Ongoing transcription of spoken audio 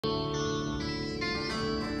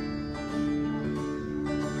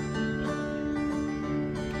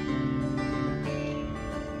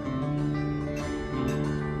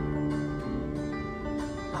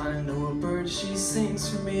she sings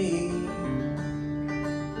for me.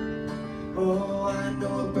 Oh, I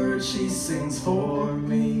know a bird, she sings for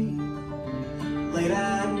me. Late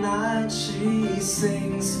at night she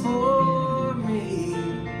sings for me.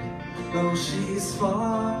 Though she's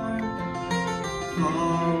far,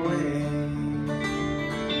 far away.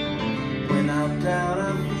 When I'm down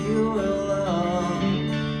I feel her love.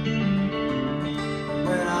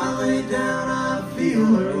 When I lay down I feel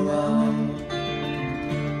her love.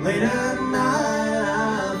 Late at night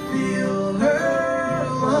I feel her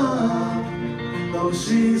love. Though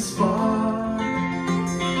she's far,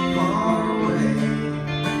 far away.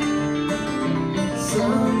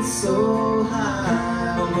 Sun so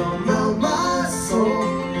high will melt my soul,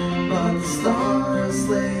 but the stars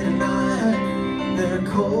late at night, they're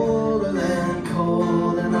colder than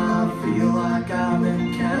cold. And I feel like I've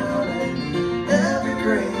been counting every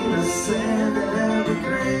grain of sand and every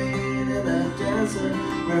grain in a desert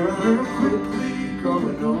where I'm quickly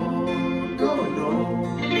growing old, growing old.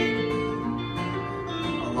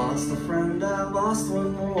 I lost a friend, I lost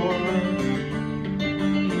one more.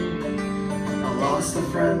 I lost a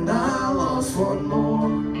friend, I lost one more.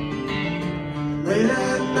 Late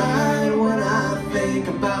at night when I think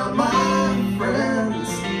about my friends,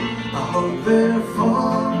 I hope they're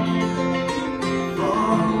far,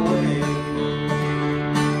 far away.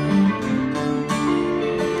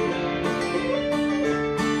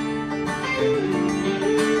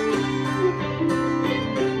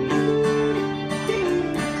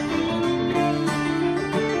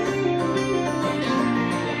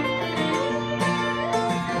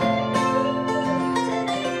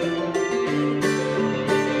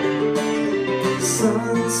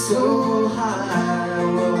 Sun so high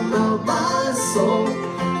will melt my soul,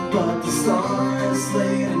 but the stars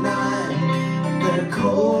late at night, they're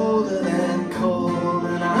colder than cold.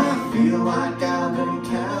 And I feel like I've been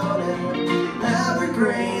counting every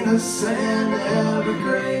grain of sand, every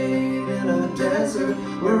grain in a desert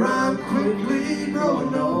where I'm quickly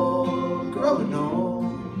growing old, growing old.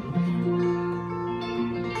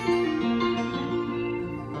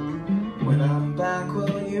 When I'm back,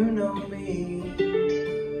 will you know me?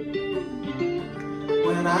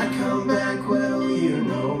 When I come back, will you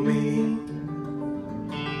know me?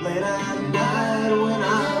 Late at night when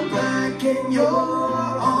I'm back in your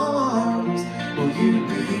arms, will you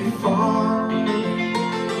be far,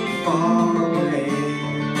 far away?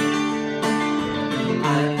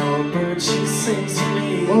 I know a bird, she sings for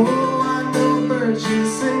me. Oh, I know a bird, she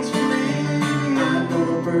sings for me. I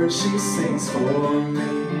know a bird, she sings for me.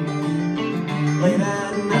 Late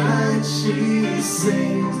at night she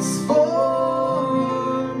sings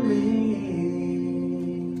for me.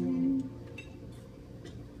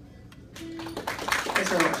 Thanks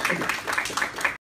very much.